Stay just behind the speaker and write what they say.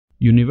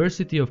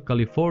University of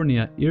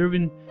California,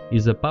 Irvine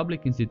is a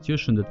public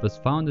institution that was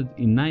founded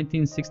in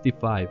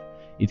 1965.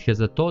 It has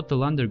a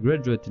total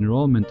undergraduate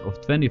enrollment of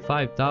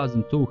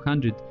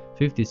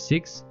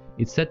 25,256.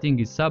 Its setting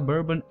is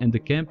suburban and the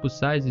campus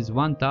size is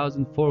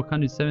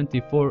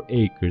 1,474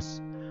 acres.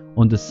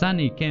 On the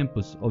sunny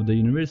campus of the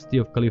University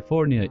of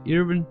California,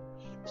 Irvine,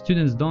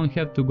 students don't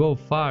have to go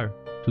far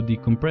to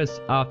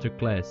decompress after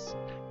class.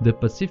 The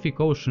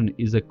Pacific Ocean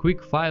is a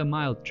quick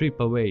 5-mile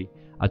trip away,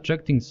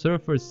 attracting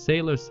surfers,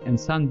 sailors and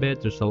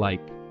sunbathers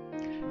alike.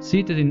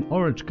 Seated in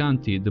Orange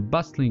County, the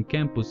bustling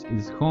campus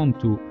is home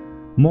to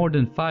more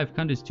than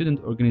 500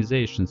 student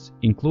organizations,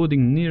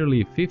 including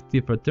nearly 50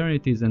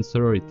 fraternities and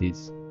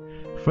sororities.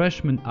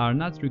 Freshmen are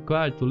not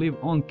required to live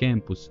on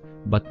campus,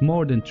 but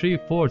more than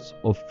 3/4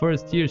 of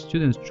first-year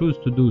students choose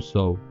to do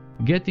so.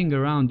 Getting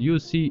around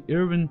UC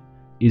Irvine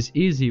is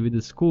easy with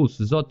the school's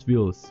Zot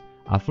wheels,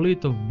 a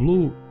fleet of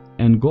blue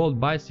and gold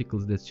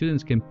bicycles that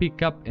students can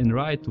pick up and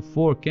ride to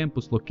 4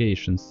 campus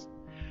locations.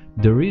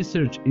 The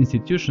research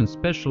institution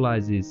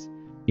specializes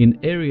in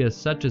areas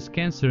such as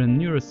cancer and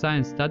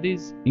neuroscience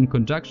studies in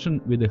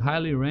conjunction with the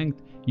highly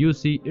ranked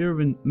UC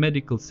Irvine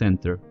Medical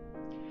Center.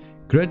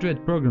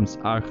 Graduate programs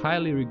are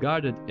highly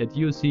regarded at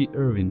UC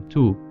Irvine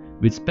too,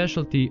 with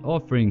specialty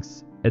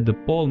offerings at the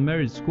Paul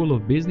Merritt School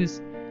of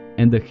Business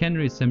and the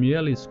Henry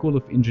Samueli School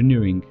of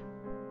Engineering.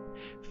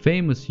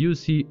 Famous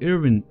UC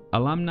Irvine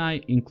alumni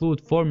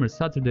include former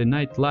Saturday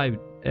Night Live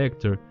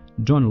actor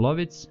John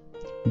Lovitz,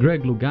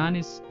 Greg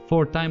Louganis,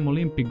 4-time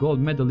Olympic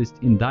gold medalist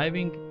in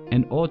diving,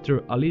 and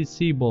author Alice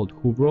Sebold,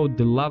 who wrote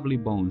The Lovely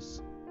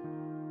Bones.